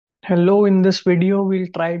Hello, in this video, we'll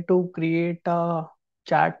try to create a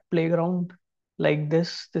chat playground like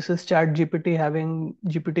this. This is ChatGPT having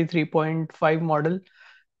GPT 3.5 model.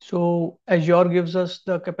 So Azure gives us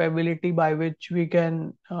the capability by which we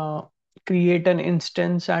can create an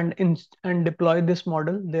instance and deploy this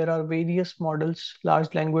model. There are various models,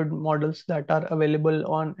 large language models that are available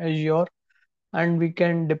on Azure, and we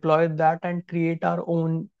can deploy that and create our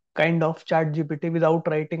own kind of ChatGPT without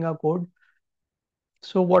writing a code.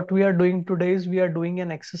 So what we are doing today is we are doing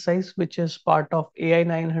an exercise which is part of AI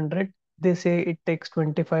 900. They say it takes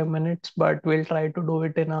 25 minutes, but we'll try to do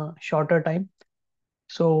it in a shorter time.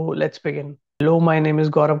 So let's begin. Hello, my name is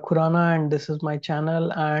Gaurav Khurana and this is my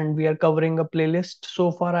channel and we are covering a playlist.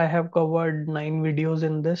 So far I have covered 9 videos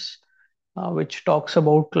in this, which talks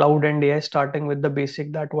about cloud and AI, starting with the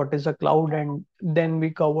basic that what is a cloud, and then we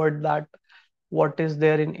covered that what is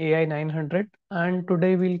there in AI 900, and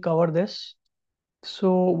today we'll cover this.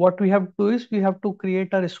 So what we have to do is we have to create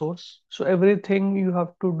a resource. So everything you have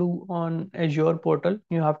to do on Azure portal,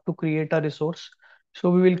 you have to create a resource.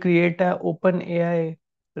 So we will create a open AI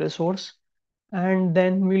resource, and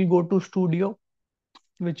then we'll go to Studio,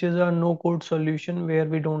 which is a no code solution where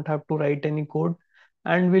we don't have to write any code.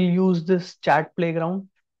 And we'll use this chat playground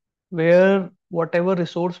where whatever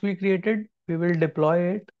resource we created, we will deploy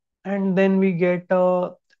it, and then we get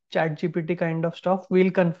a chat GPT kind of stuff.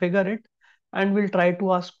 We'll configure it and we'll try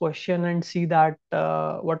to ask question and see that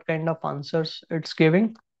what kind of answers it's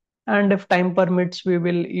giving. And if time permits, we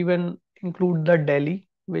will even include the Delhi,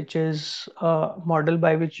 which is a model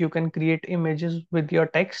by which you can create images with your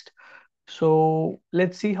text. So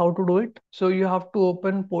let's see how to do it. So you have to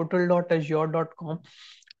open portal.azure.com.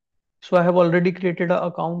 So I have already created an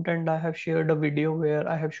account and I have shared a video where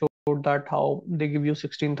I have showed that how they give you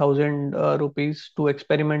 16,000 rupees to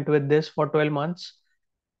experiment with this for 12 months.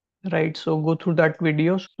 Right. So go through that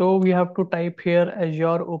video. So we have to type here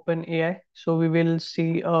Azure OpenAI. So we will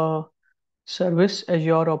see a service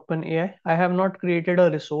Azure OpenAI. I have not created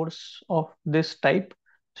a resource of this type.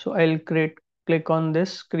 So I'll click on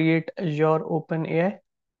this, create Azure OpenAI.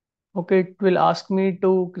 Okay, it will ask me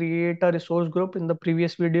to create a resource group. In the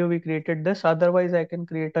previous video, we created this. Otherwise, I can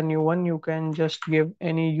create a new one. You can just give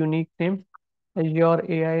any unique name, Azure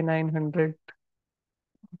AI 900.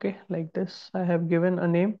 Okay, like this. I have given a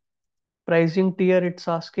name. Pricing tier, it's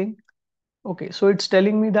asking. Okay, so it's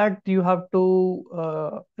telling me that you have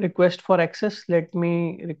to request for access. Let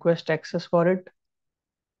me request access for it.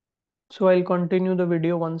 So I'll continue the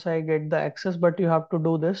video once I get the access, but you have to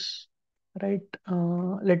do this, right?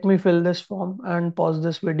 Let me fill this form and pause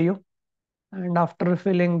this video. And after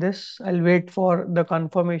filling this, I'll wait for the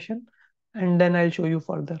confirmation and then I'll show you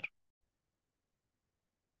further.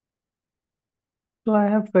 So I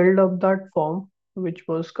have filled up that form which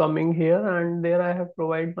was coming here, and there I have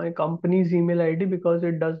provided my company's email ID because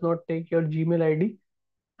it does not take your Gmail ID,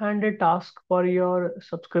 and it asks for your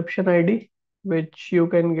subscription ID, which you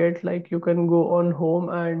can get, like you can go on home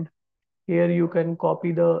and here you can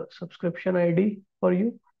copy the subscription ID for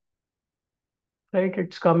you, right?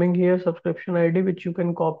 It's coming here, subscription ID, which you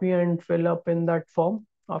can copy and fill up in that form.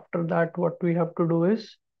 After that, what we have to do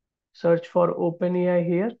is search for OpenAI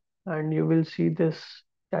here, and you will see this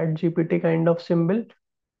chat GPT kind of symbol.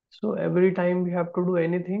 So every time we have to do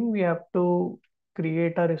anything, we have to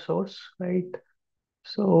create a resource, right?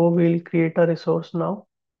 So we'll create a resource now.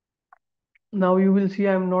 Now you will see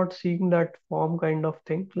I'm not seeing that form kind of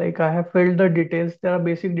thing. Like I have filled the details. There are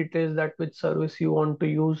basic details that which service you want to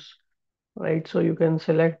use, right? So you can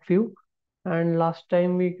select few. And last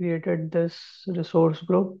time we created this resource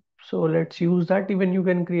group. So let's use that. Even you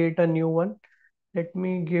can create a new one. Let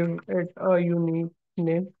me give it a unique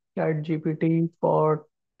name, ChatGPT for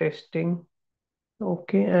testing.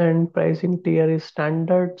 Okay, and pricing tier is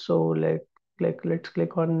standard. So let's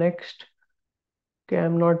click on next. Okay,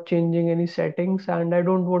 I'm not changing any settings and I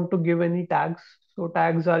don't want to give any tags. So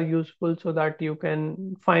tags are useful so that you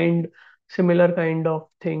can find similar kind of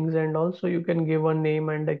things, and also you can give a name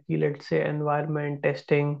and a key, let's say environment,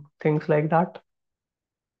 testing, things like that.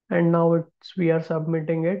 And now it's we are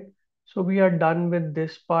submitting it. So we are done with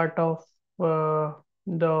this part of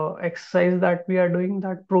the exercise that we are doing,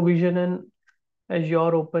 that provision and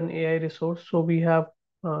Azure OpenAI resource. So we have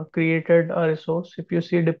created a resource. If you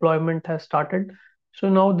see, deployment has started. So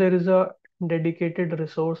now there is a dedicated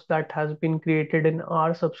resource that has been created in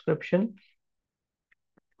our subscription.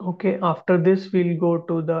 Okay, after this, we'll go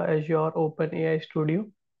to the Azure OpenAI Studio.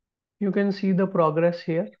 You can see the progress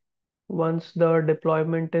here. Once the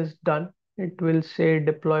deployment is done, it will say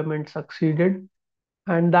deployment succeeded.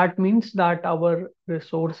 And that means that our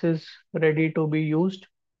resource is ready to be used.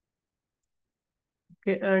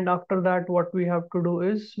 Okay, and after that, what we have to do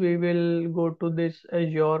is we will go to this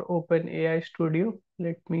Azure OpenAI Studio.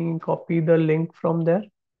 Let me copy the link from there,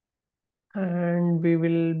 and we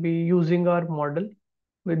will be using our model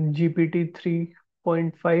with GPT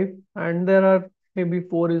 3.5, and there are maybe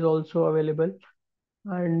 4 is also available,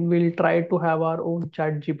 and we'll try to have our own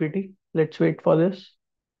chat GPT. Let's wait for this.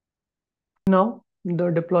 Now the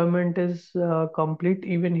deployment is complete.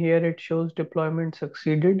 Even here it shows deployment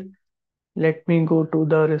succeeded. Let me go to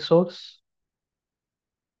the resource.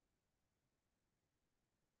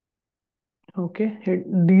 Okay,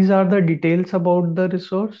 these are the details about the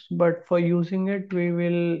resource, but for using it, we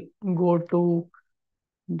will go to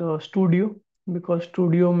the studio because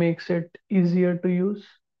studio makes it easier to use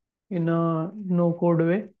in a no code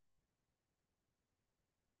way.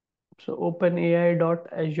 So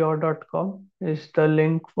openai.azure.com is the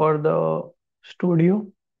link for the studio.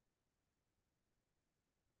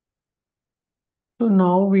 So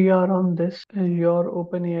now we are on this Azure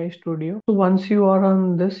OpenAI Studio. So once you are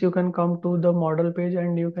on this, you can come to the model page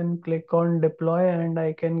and you can click on deploy, and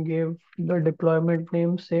I can give the deployment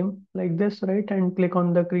name same like this, right? And click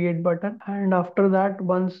on the create button. And after that,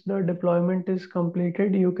 once the deployment is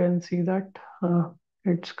completed, you can see that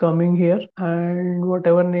it's coming here, and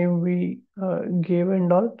whatever name we gave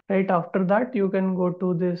and all, right? After that, you can go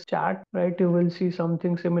to this chat, right? You will see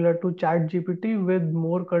something similar to chat GPT with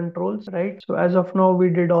more controls, right? So as of now, we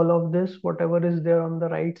did all of this, whatever is there on the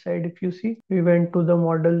right side. If you see, we went to the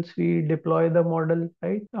models, we deploy the model,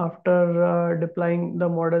 right? After deploying the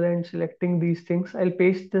model and selecting these things, I'll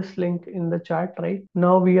paste this link in the chat, right?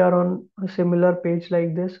 Now we are on a similar page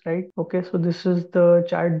like this, right? Okay, so this is the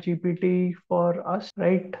chat GPT for us,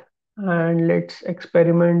 right? And let's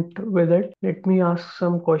experiment with it. Let me ask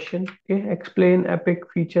some question. Okay, explain epic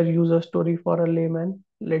feature user story for a layman.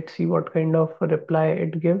 Let's see what kind of reply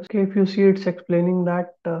it gives. Okay, if you see, it's explaining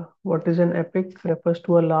that what is an epic refers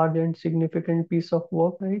to a large and significant piece of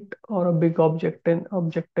work, right? Or a big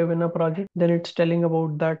objective in a project. Then it's telling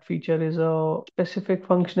about that feature is a specific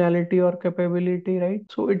functionality or capability, right?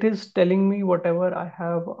 So it is telling me whatever I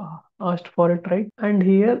have asked for it, right? And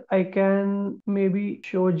here I can maybe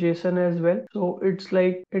show JSON as well. So it's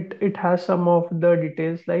like it has some of the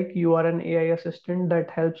details, like you are an AI assistant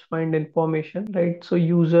that helps find information, right? So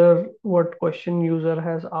user, what question user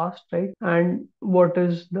has asked, right? And what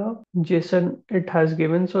is the JSON it has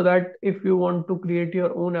given, so that if you want to create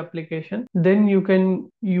your own application, then you can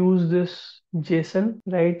use this JSON,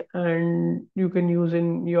 right? And you can use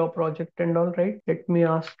in your project and all, right? Let me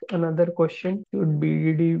ask another question. Should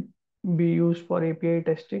BDD be used for API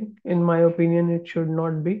testing? In my opinion, it should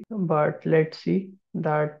not be, but let's see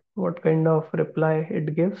that what kind of reply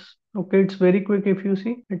it gives. Okay, it's very quick. If you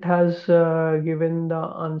see, it has given the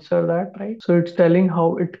answer that, right? So it's telling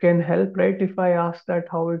how it can help, right? If I ask that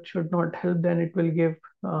how it should not help, then it will give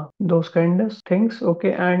those kind of things.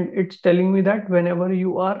 Okay, and it's telling me that whenever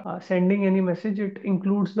you are sending any message, it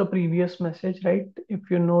includes the previous message, right? If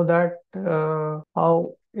you know that,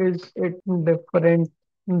 how is it different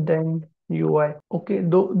than UI? Okay,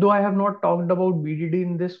 though I have not talked about BDD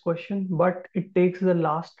in this question, but it takes the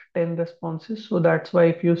last 10 responses. So that's why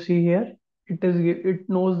if you see here, it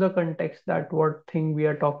knows the context that what thing we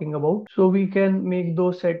are talking about. So we can make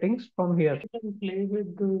those settings from here. You can play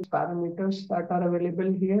with the parameters that are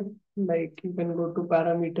available here. Like you can go to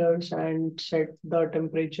parameters and set the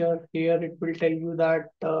temperature. Here it will tell you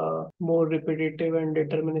that more repetitive and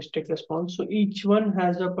deterministic response. So each one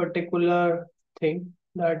has a particular thing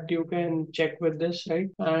that you can check with this, right?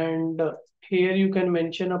 And here you can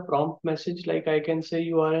mention a prompt message, like I can say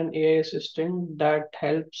you are an AI assistant that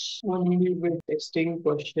helps only with testing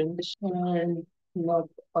questions and not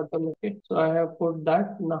automatic. So I have put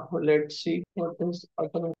that. Now let's see what is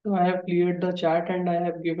automatic. So I have cleared the chat and I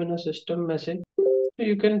have given a system message. So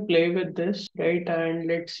you can play with this, right? And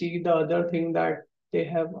let's see the other thing that they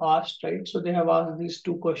have asked, right? So they have asked these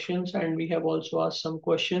two questions, and we have also asked some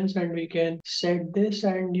questions, and we can set this,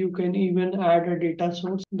 and you can even add a data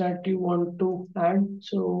source that you want to add.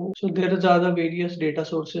 So there is other various data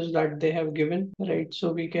sources that they have given, right?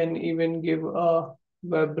 So we can even give a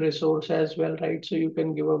web resource as well, right? So you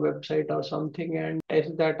can give a website or something and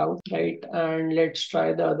test that out, right? And let's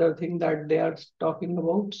try the other thing that they are talking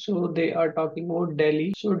about. So they are talking about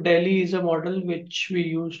Delhi. So Delhi is a model which we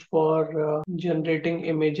used for generating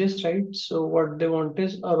images, right? So what they want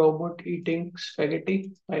is a robot eating spaghetti,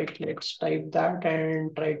 right? Let's type that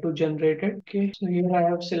and try to generate it. Okay, so here I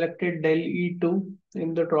have selected Dell E2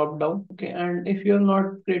 in the drop down. Okay, and if you have not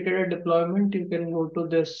created a deployment, you can go to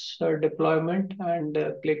this deployment and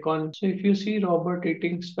and click on. So if you see Robert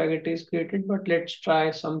eating spaghetti is created, but let's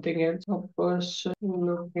try something else. A person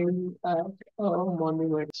looking at a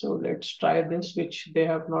monument. So let's try this, which they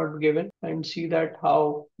have not given, and see that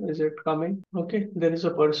how is it coming. Okay, there is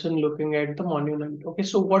a person looking at the monument. Okay,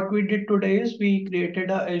 so what we did today is we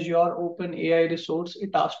created a Azure Open AI resource.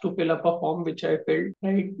 It asked to fill up a form, which I filled,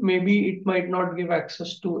 right? Maybe it might not give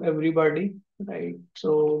access to everybody, right?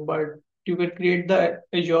 So, but you can create the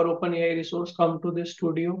Azure OpenAI resource, come to the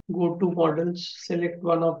studio, go to models, select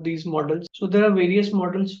one of these models. So there are various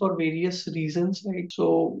models for various reasons, right?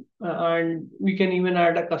 So, and we can even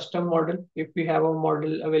add a custom model. If we have a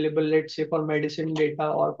model available, let's say for medicine data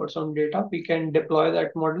or for some data, we can deploy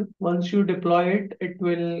that model. Once you deploy it, it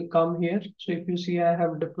will come here. So if you see, I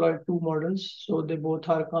have deployed two models. So they both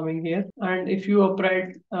are coming here. And if you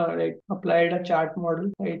applied a chat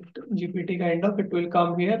model, right, GPT kind of, it will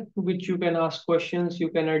come here, which you can ask questions, you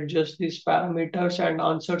can adjust these parameters, and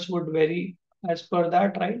answers would vary as per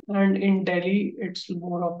that, right? And in Delhi, it's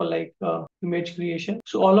more of a image creation.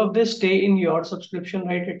 So all of this stay in your subscription,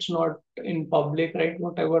 right? It's not in public, right?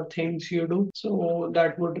 Whatever things you do, so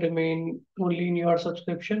that would remain only in your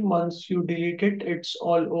subscription. Once you delete it, it's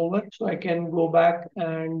all over. So I can go back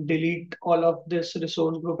and delete all of this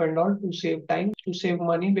resource group and all to save time, to save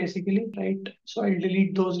money, basically, right? So I'll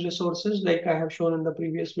delete those resources like I have shown in the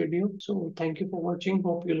previous video. So thank you for watching.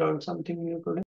 Hope you learned something new today.